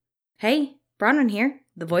Hey, Bronwyn here,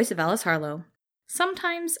 the voice of Alice Harlow.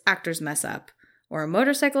 Sometimes actors mess up, or a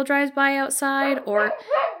motorcycle drives by outside, or...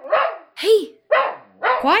 Hey!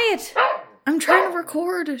 Quiet! I'm trying to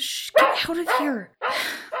record. Shh, get out of here.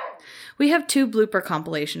 We have 2 blooper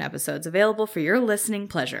compilation episodes available for your listening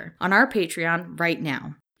pleasure on our Patreon right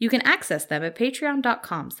now. You can access them at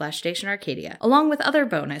patreon.com/stationarcadia, along with other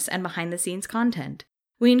bonus and behind-the-scenes content.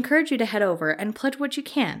 We encourage you to head over and pledge what you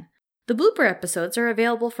can. The blooper episodes are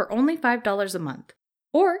available for only $5 a month,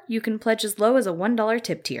 or you can pledge as low as a $1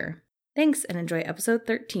 tip tier. Thanks, and enjoy episode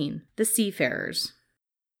 13, The Seafarers.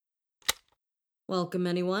 Welcome,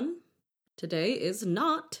 anyone. Today is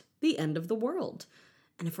not the end of the world,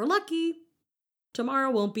 and if we're lucky,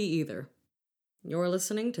 tomorrow won't be either. You're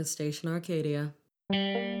listening to Station Arcadia.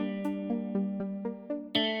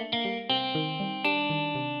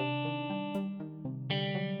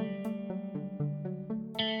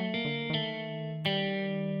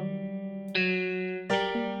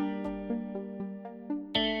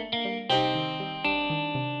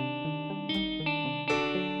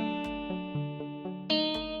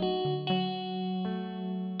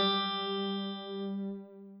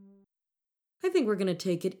 I think we're going to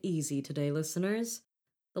take it easy today, listeners.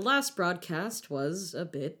 The last broadcast was a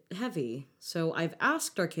bit heavy, so I've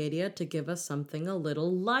asked Arcadia to give us something a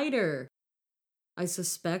little lighter. I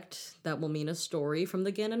suspect that will mean a story from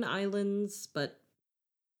the Gannon Islands, but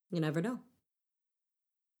you never know.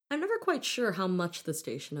 I'm never quite sure how much the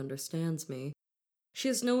station understands me. She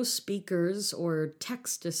has no speakers or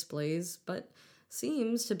text displays, but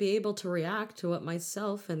seems to be able to react to what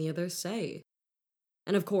myself and the others say.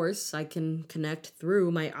 And of course, I can connect through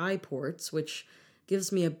my eye ports, which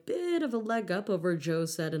gives me a bit of a leg up over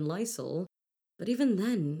Josette and Lysel. But even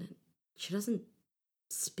then, she doesn't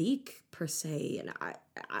speak per se, and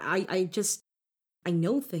I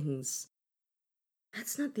know things.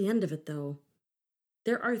 That's not the end of it, though.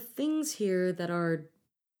 There are things here that are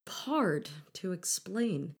hard to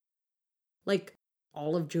explain. Like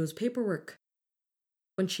all of Jo's paperwork.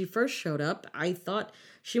 When she first showed up, I thought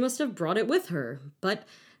she must have brought it with her, but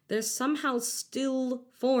there's somehow still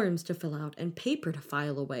forms to fill out and paper to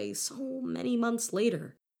file away so many months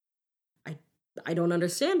later. I don't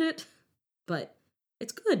understand it, but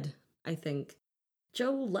it's good, I think.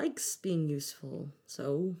 Jo likes being useful,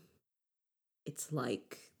 so it's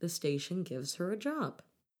like the station gives her a job.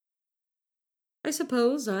 I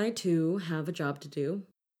suppose I, too, have a job to do.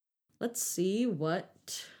 Let's see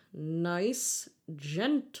what nice,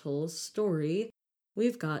 gentle story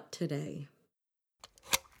we've got today.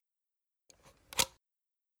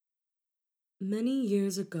 Many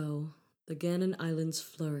years ago, the Gannon Islands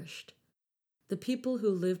flourished. The people who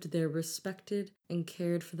lived there respected and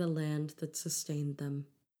cared for the land that sustained them.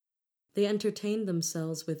 They entertained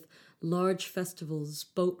themselves with large festivals,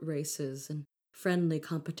 boat races, and friendly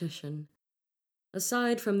competition.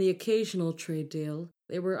 Aside from the occasional trade deal,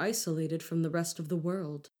 they were isolated from the rest of the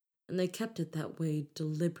world, and they kept it that way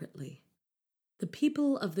deliberately. The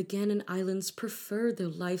people of the Gannon Islands preferred their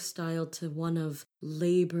lifestyle to one of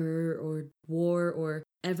labor or war or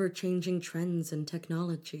ever-changing trends in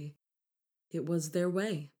technology. It was their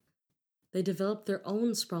way. They developed their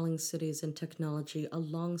own sprawling cities and technology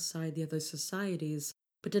alongside the other societies,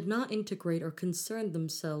 but did not integrate or concern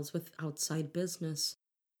themselves with outside business.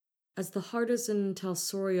 As the Hardizan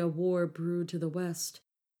Talsoria War brewed to the west,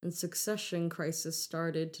 and succession crisis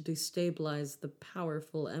started to destabilize the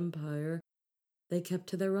powerful empire, they kept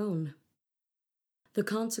to their own. The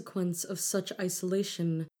consequence of such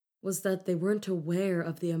isolation was that they weren't aware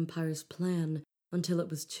of the empire's plan until it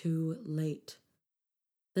was too late.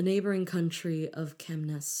 The neighboring country of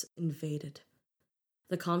Chemness invaded.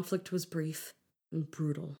 The conflict was brief and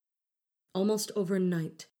brutal. Almost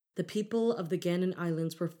overnight, the people of the Gannon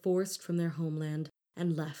Islands were forced from their homeland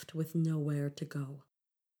and left with nowhere to go.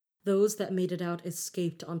 Those that made it out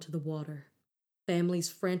escaped onto the water. Families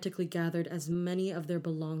frantically gathered as many of their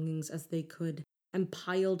belongings as they could and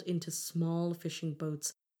piled into small fishing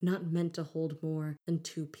boats not meant to hold more than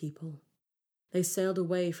 2 people. They sailed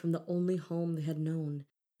away from the only home they had known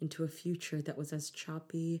into a future that was as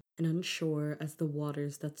choppy and unsure as the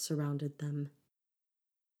waters that surrounded them.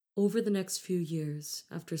 Over the next few years,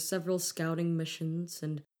 after several scouting missions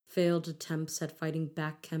and failed attempts at fighting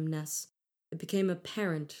back Chemness, it became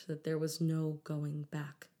apparent that there was no going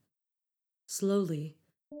back. Slowly,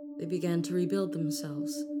 they began to rebuild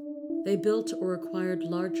themselves. They built or acquired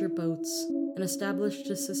larger boats and established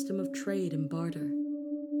a system of trade and barter.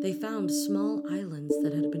 They found small islands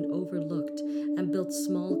that had been overlooked and built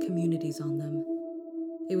small communities on them.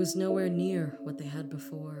 It was nowhere near what they had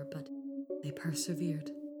before, but they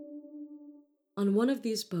persevered. On one of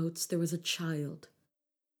these boats there was a child.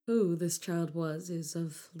 Who this child was is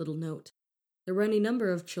of little note. There were any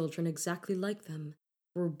number of children exactly like them,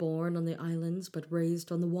 who were born on the islands but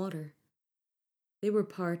raised on the water. They were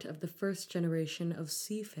part of the first generation of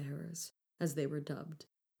seafarers, as they were dubbed,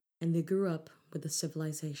 and they grew up with the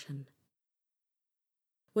civilization.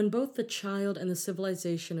 When both the child and the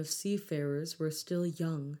civilization of seafarers were still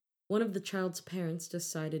young, one of the child's parents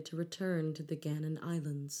decided to return to the Gannon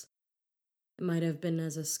Islands. It might have been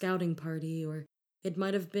as a scouting party, or it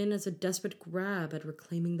might have been as a desperate grab at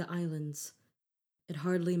reclaiming the islands. It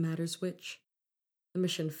hardly matters which. The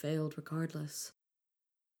mission failed regardless.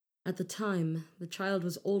 At the time, the child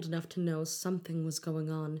was old enough to know something was going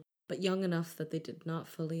on, but young enough that they did not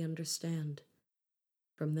fully understand.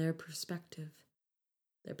 From their perspective,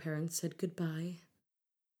 their parents said goodbye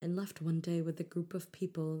and left one day with a group of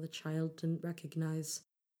people the child didn't recognize.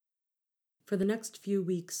 For the next few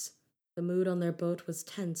weeks, the mood on their boat was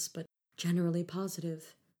tense but generally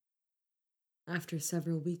positive. After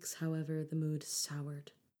several weeks, however, the mood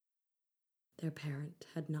soured. Their parent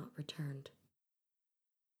had not returned.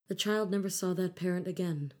 The child never saw that parent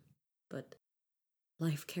again, but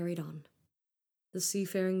life carried on. The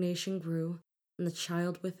seafaring nation grew, and the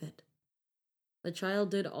child with it. The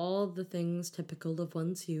child did all the things typical of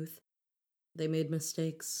one's youth. They made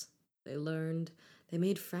mistakes, they learned, they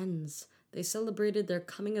made friends, they celebrated their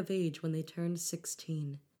coming of age when they turned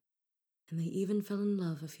 16, and they even fell in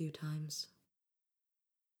love a few times.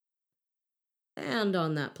 And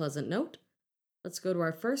on that pleasant note, let's go to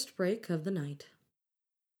our first break of the night.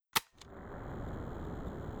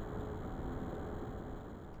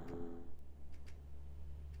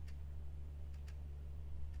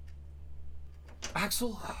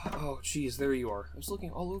 Axel? Oh, geez, there you are. I was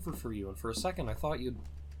looking all over for you, and for a second I thought you'd...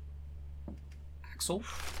 Axel?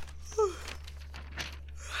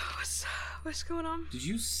 What's going on? Did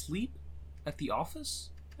you sleep at the office?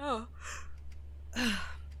 Oh.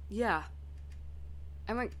 Yeah.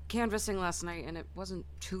 I went canvassing last night, and it wasn't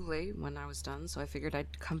too late when I was done, so I figured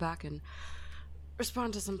I'd come back and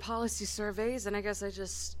respond to some policy surveys, and I guess I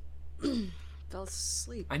just fell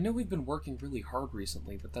asleep. I know we've been working really hard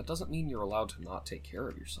recently, but that doesn't mean you're allowed to not take care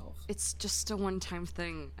of yourself. It's just a one-time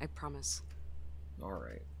thing, I promise.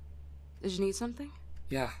 Alright. Did you need something?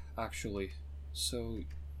 Yeah, actually. So,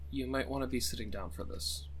 you might want to be sitting down for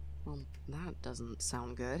this. Well, that doesn't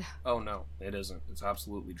sound good. Oh no, it isn't. It's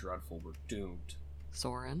absolutely dreadful. We're doomed.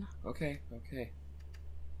 Soren? Okay.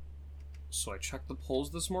 So I checked the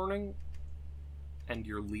polls this morning, and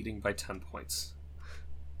you're leading by 10 points.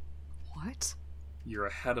 What? You're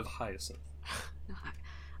ahead of Hyacinth.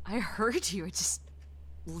 I heard you.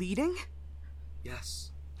 Leading?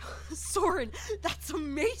 Yes. Soren, that's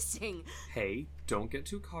amazing! Hey, don't get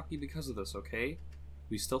too cocky because of this, okay?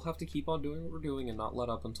 We still have to keep on doing what we're doing and not let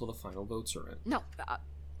up until the final votes are in. No,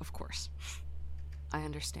 of course. I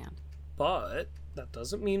understand. But that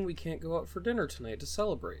doesn't mean we can't go out for dinner tonight to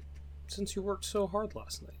celebrate, since you worked so hard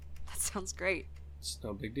last night. That sounds great. It's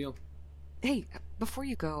no big deal. Hey, before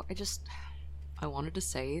you go, I wanted to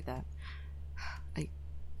say that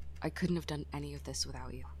I couldn't have done any of this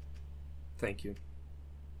without you. Thank you.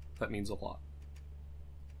 That means a lot.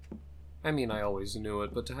 I mean, I always knew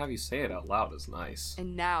it, but to have you say it out loud is nice.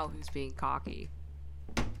 And now who's being cocky?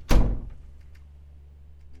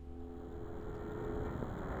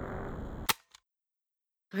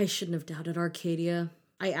 I shouldn't have doubted Arcadia.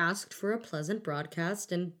 I asked for a pleasant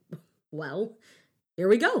broadcast, and, well, here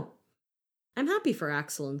we go. I'm happy for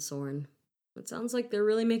Axel and Soren. It sounds like they're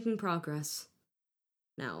really making progress.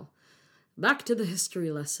 Now, back to the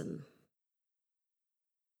history lesson.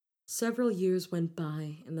 Several years went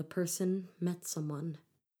by, and the person met someone.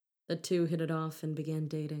 The two hit it off and began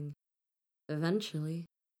dating. Eventually,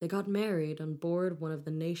 they got married on board one of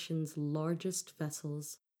the nation's largest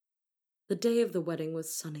vessels. The day of the wedding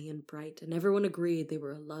was sunny and bright, and everyone agreed they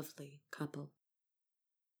were a lovely couple.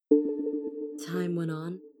 Time went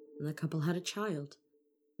on, and the couple had a child.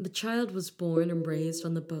 The child was born and raised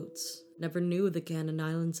on the boats, never knew the Gannon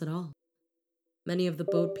Islands at all. Many of the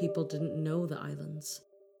boat people didn't know the islands.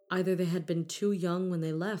 Either they had been too young when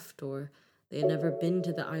they left, or they had never been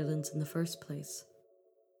to the islands in the first place.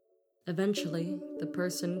 Eventually, the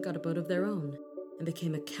person got a boat of their own and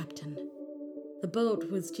became a captain. The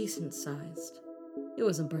boat was decent-sized. It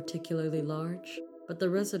wasn't particularly large, but the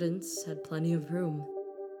residents had plenty of room.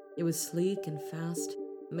 It was sleek and fast,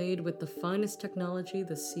 made with the finest technology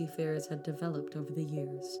the seafarers had developed over the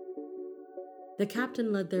years. The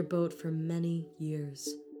captain led their boat for many years,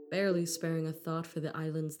 barely sparing a thought for the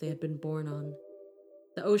islands they had been born on.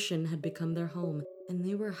 The ocean had become their home, and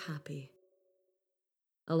they were happy.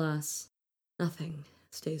 Alas, Nothing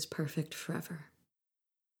stays perfect forever.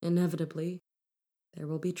 Inevitably, there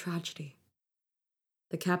will be tragedy.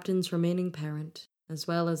 The captain's remaining parent, as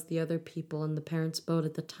well as the other people in the parent's boat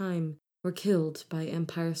at the time, were killed by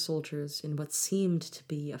Empire soldiers in what seemed to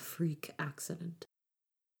be a freak accident.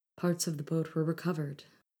 Parts of the boat were recovered,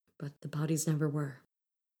 but the bodies never were.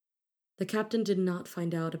 The captain did not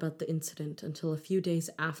find out about the incident until a few days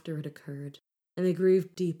after it occurred, and they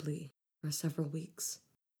grieved deeply for several weeks.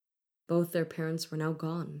 Both their parents were now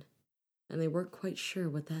gone, and they weren't quite sure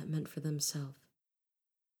what that meant for themselves.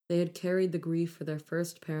 They had carried the grief for their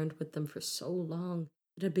first parent with them for so long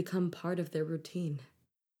it had become part of their routine.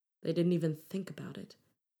 They didn't even think about it.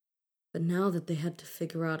 But now that they had to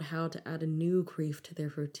figure out how to add a new grief to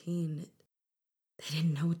their routine, they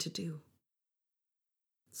didn't know what to do.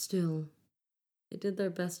 Still, they did their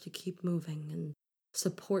best to keep moving and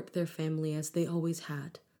support their family as they always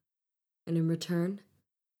had. And in return,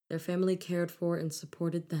 their family cared for and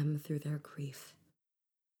supported them through their grief.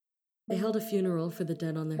 They held a funeral for the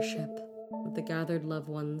dead on their ship, with the gathered loved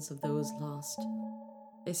ones of those lost.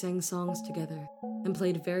 They sang songs together and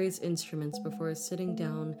played various instruments before sitting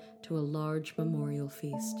down to a large memorial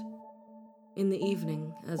feast. In the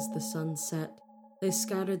evening, as the sun set, they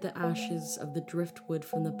scattered the ashes of the driftwood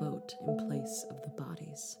from the boat in place of the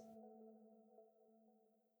bodies.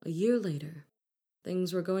 A year later,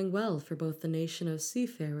 things were going well for both the nation of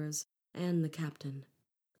seafarers and the captain.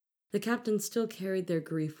 The captain still carried their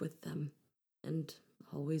grief with them, and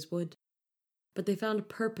always would, but they found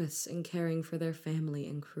purpose in caring for their family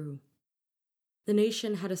and crew. The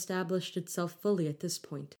nation had established itself fully at this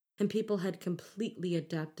point, and people had completely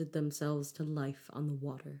adapted themselves to life on the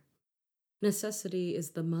water. Necessity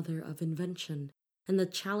is the mother of invention, and the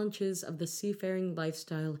challenges of the seafaring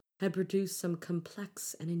lifestyle had produced some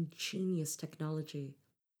complex and ingenious technology.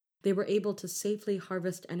 They were able to safely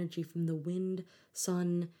harvest energy from the wind,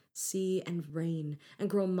 sun, sea, and rain, and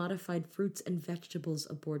grow modified fruits and vegetables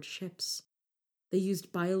aboard ships. They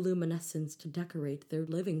used bioluminescence to decorate their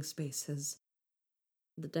living spaces.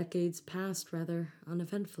 The decades passed rather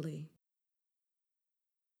uneventfully.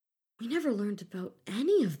 We never learned about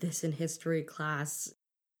any of this in history class.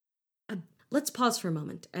 Let's pause for a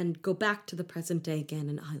moment and go back to the present-day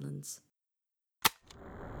Gannon Islands.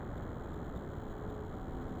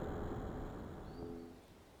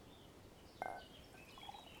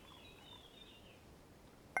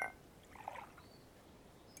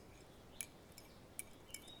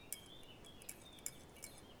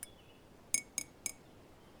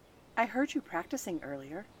 I heard you practicing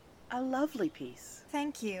earlier. A lovely piece.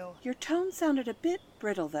 Thank you. Your tone sounded a bit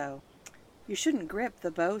brittle, though. You shouldn't grip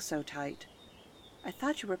the bow so tight. I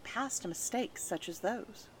thought you were past mistakes such as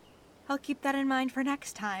those. I'll keep that in mind for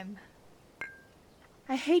next time.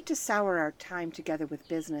 I hate to sour our time together with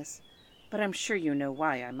business, but I'm sure you know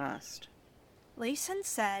why I must. Leeson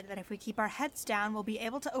said that if we keep our heads down, we'll be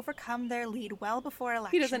able to overcome their lead well before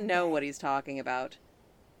election. He doesn't know what he's talking about.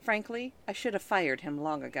 Frankly, I should have fired him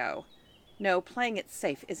long ago. No, playing it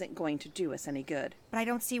safe isn't going to do us any good. But I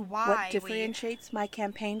don't see why. What differentiates my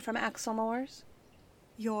campaign from Axel Moore's?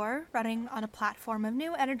 You're running on a platform of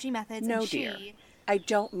new energy methods. No, and dear. I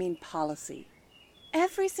don't mean policy.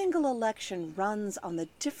 Every single election runs on the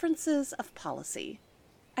differences of policy.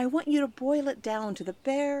 I want you to boil it down to the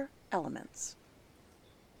bare elements.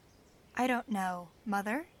 I don't know,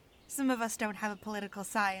 Mother. Some of us don't have a political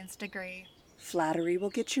science degree. Flattery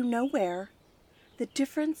will get you nowhere. The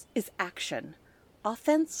difference is action.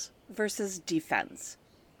 Offense versus defense.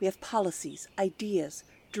 We have policies, ideas,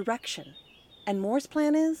 direction. And Moore's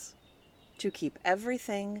plan is to keep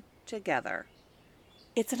everything together.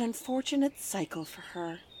 It's an unfortunate cycle for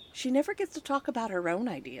her. She never gets to talk about her own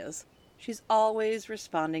ideas. She's always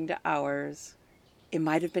responding to ours. It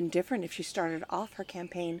might have been different if she started off her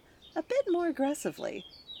campaign a bit more aggressively.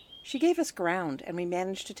 She gave us ground, and we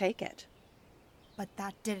managed to take it. But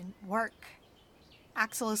that didn't work.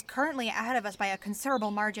 Axel is currently ahead of us by a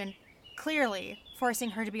considerable margin. Clearly,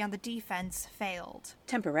 forcing her to be on the defense failed.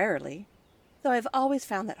 Temporarily. Though I've always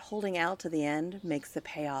found that holding out to the end makes the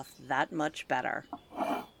payoff that much better.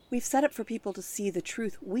 We've set up for people to see the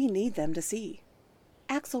truth we need them to see.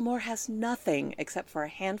 Axel Moore has nothing except for a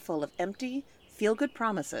handful of empty, feel-good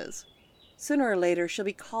promises. Sooner or later, she'll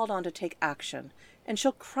be called on to take action, and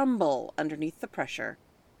she'll crumble underneath the pressure.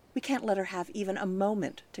 We can't let her have even a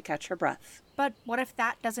moment to catch her breath. But what if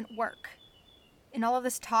that doesn't work? In all of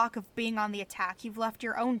this talk of being on the attack, you've left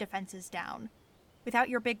your own defenses down. Without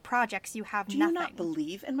your big projects, you have nothing. Do you not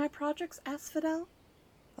believe in my projects, Asphodel?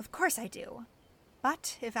 Of course I do.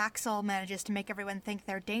 But if Axel manages to make everyone think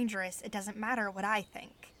they're dangerous, it doesn't matter what I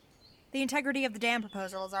think. The integrity of the dam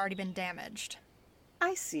proposal has already been damaged.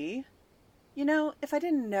 I see. You know, if I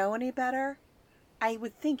didn't know any better, I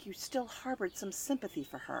would think you still harbored some sympathy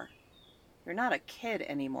for her. You're not a kid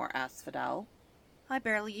anymore, Asphodel. I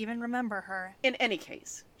barely even remember her. In any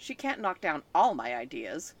case, she can't knock down all my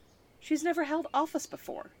ideas. She's never held office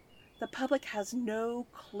before. The public has no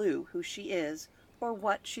clue who she is or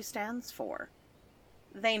what she stands for.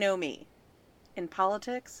 They know me. In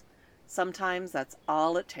politics, sometimes that's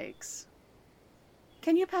all it takes.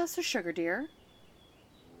 Can you pass the sugar, dear?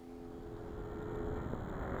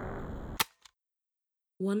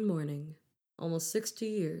 One morning, almost 60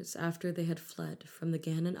 years after they had fled from the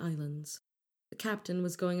Ganon Islands, the captain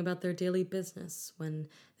was going about their daily business when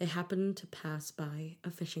they happened to pass by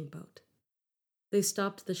a fishing boat. They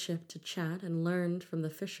stopped the ship to chat and learned from the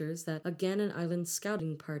fishers that a Ganon Island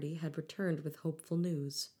scouting party had returned with hopeful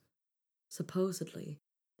news. Supposedly,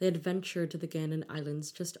 they had ventured to the Ganon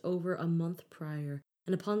Islands just over a month prior,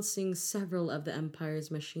 and upon seeing several of the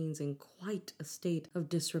Empire's machines in quite a state of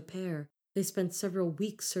disrepair, they spent several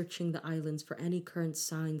weeks searching the islands for any current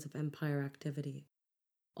signs of Empire activity.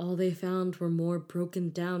 All they found were more broken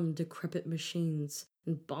down and decrepit machines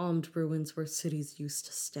and bombed ruins where cities used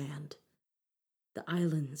to stand. The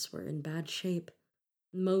islands were in bad shape.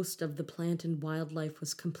 Most of the plant and wildlife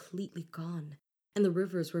was completely gone, and the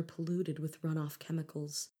rivers were polluted with runoff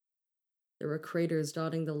chemicals. There were craters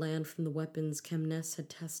dotting the land from the weapons Chemness had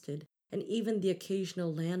tested, and even the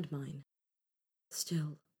occasional landmine.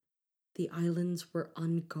 Still, the islands were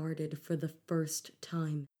unguarded for the first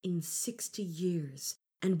time in 60 years,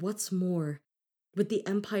 and what's more, with the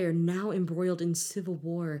Empire now embroiled in civil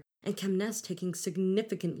war and Chemness taking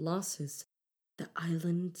significant losses, the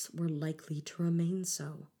islands were likely to remain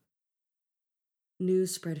so.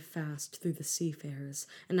 News spread fast through the seafarers,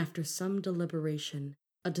 and after some deliberation,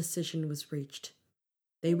 a decision was reached.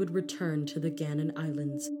 They would return to the Ganon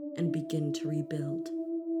Islands and begin to rebuild.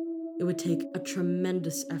 It would take a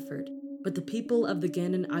tremendous effort, but the people of the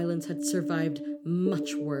Ganon Islands had survived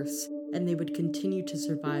much worse, and they would continue to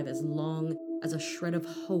survive as long as a shred of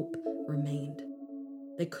hope remained.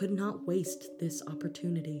 They could not waste this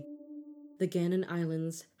opportunity. The Ganon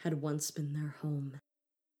Islands had once been their home,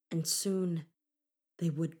 and soon they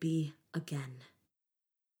would be again.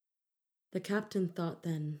 The captain thought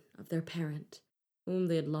then of their parent, whom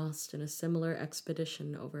they had lost in a similar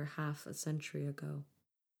expedition over half a century ago.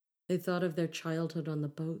 They thought of their childhood on the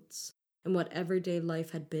boats, and what everyday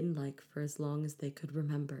life had been like for as long as they could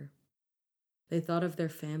remember. They thought of their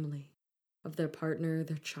family, of their partner,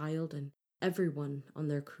 their child, and everyone on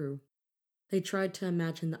their crew. They tried to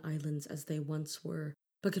imagine the islands as they once were,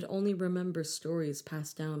 but could only remember stories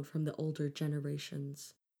passed down from the older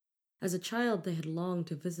generations. As a child, they had longed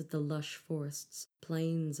to visit the lush forests,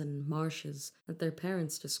 plains, and marshes that their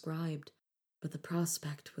parents described, but the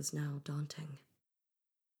prospect was now daunting.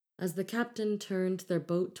 As the captain turned their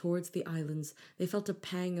boat towards the islands, they felt a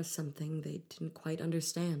pang of something they didn't quite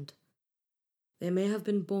understand. They may have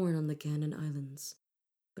been born on the Ganon Islands,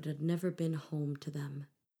 but had never been home to them.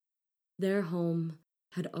 Their home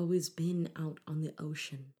had always been out on the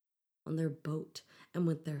ocean, on their boat, and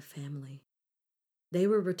with their family. They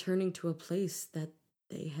were returning to a place that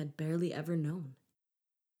they had barely ever known.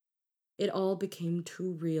 It all became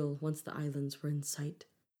too real once the islands were in sight.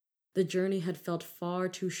 The journey had felt far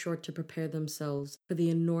too short to prepare themselves for the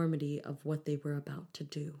enormity of what they were about to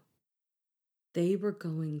do. They were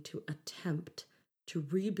going to attempt to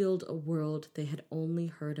rebuild a world they had only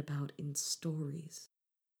heard about in stories.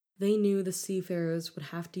 They knew the seafarers would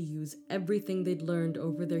have to use everything they'd learned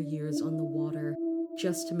over their years on the water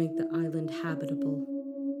just to make the island habitable.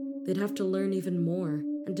 They'd have to learn even more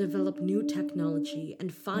and develop new technology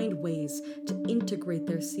and find ways to integrate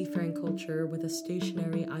their seafaring culture with a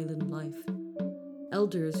stationary island life.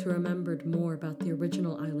 Elders who remembered more about the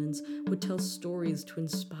original islands would tell stories to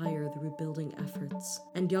inspire the rebuilding efforts,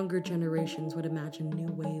 and younger generations would imagine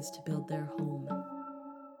new ways to build their home.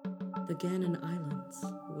 The Ganon Islands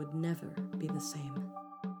would never be the same.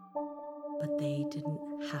 But they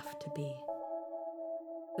didn't have to be.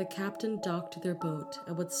 The captain docked their boat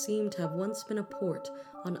at what seemed to have once been a port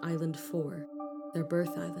on Island 4, their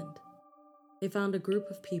birth island. They found a group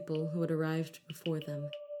of people who had arrived before them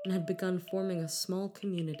and had begun forming a small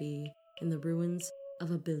community in the ruins of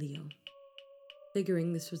Abilio.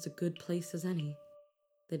 Figuring this was a good place as any,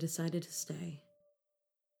 they decided to stay.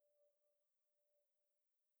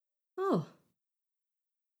 Oh.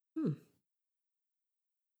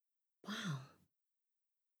 Wow.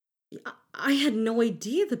 I had no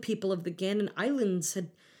idea the people of the Ganon Islands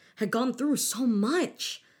had gone through so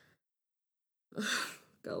much.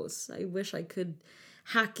 Ghosts, I wish I could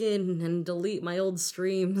hack in and delete my old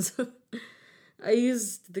streams. I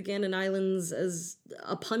used the Ganon Islands as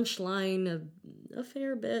a punchline a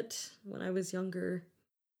fair bit when I was younger.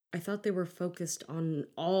 I thought they were focused on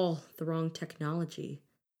all the wrong technology.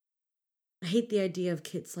 I hate the idea of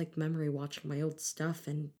kids like Memory watching my old stuff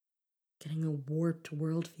and getting a warped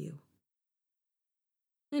worldview.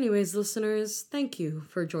 Anyways, listeners, thank you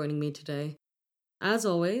for joining me today. As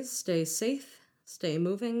always, stay safe, stay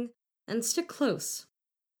moving, and stick close.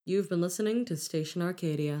 You've been listening to Station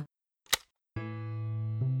Arcadia.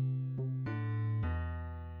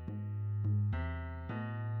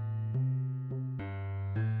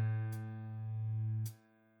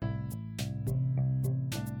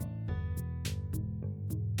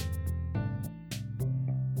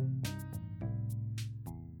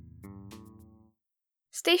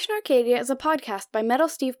 Station Arcadia is a podcast by Metal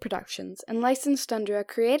Steve Productions and licensed under a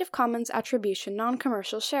Creative Commons Attribution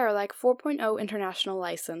Non-Commercial Share-alike 4.0 international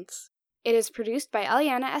license. It is produced by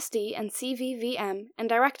Eliana SD and CVVM and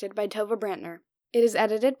directed by Tova Brantner. It is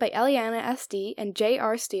edited by Eliana SD and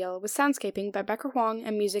J.R. Steele with soundscaping by Becker Huang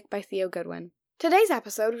and music by Theo Goodwin. Today's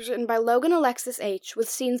episode was written by Logan Alexis H. with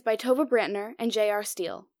scenes by Tova Brantner and J.R.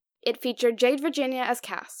 Steele. It featured Jade Virginia as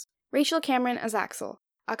Cass, Rachel Cameron as Axel,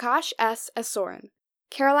 Akash S. as Soren,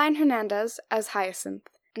 Caroline Hernandez as Hyacinth,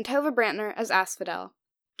 and Tova Brantner as Asphodel.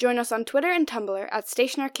 Join us on Twitter and Tumblr at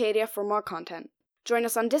Station Arcadia for more content. Join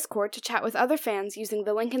us on Discord to chat with other fans using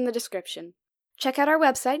the link in the description. Check out our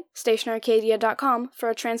website, stationarcadia.com, for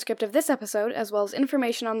a transcript of this episode as well as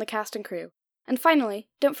information on the cast and crew. And finally,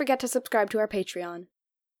 don't forget to subscribe to our Patreon.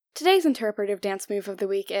 Today's interpretive dance move of the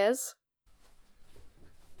week is...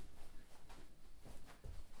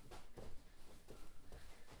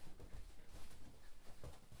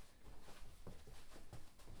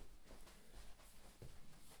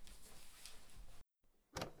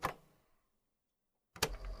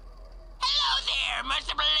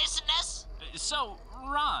 Merciful listeners. So,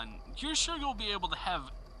 Ron, you're sure you'll be able to have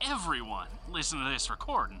everyone listen to this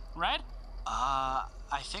recording, right? I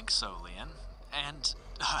think so, Leon. And,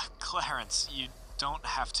 Clarence, you don't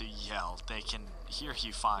have to yell. They can hear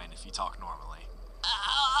you fine if you talk normally.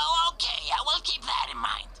 Okay, I will keep that in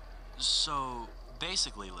mind. So,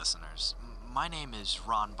 basically, listeners, my name is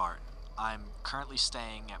Ron Barton. I'm currently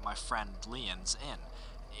staying at my friend Leon's inn,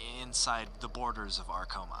 inside the borders of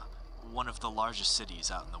Arcoma, one of the largest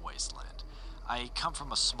cities out in the wasteland. I come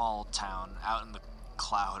from a small town out in the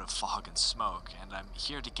cloud of fog and smoke, and I'm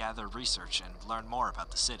here to gather research and learn more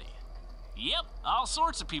about the city. Yep, all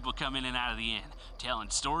sorts of people come in and out of the inn, telling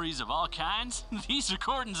stories of all kinds. These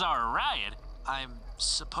recordings are a riot. I'm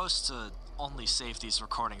supposed to only save these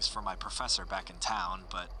recordings for my professor back in town,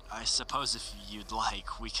 but I suppose if you'd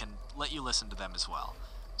like, we can let you listen to them as well.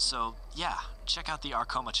 So, yeah, check out the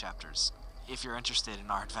Arcoma chapters, if you're interested in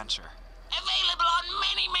our adventure. Available on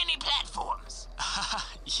many platforms.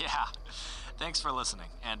 Yeah. Thanks for listening,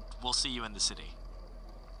 and we'll see you in the city.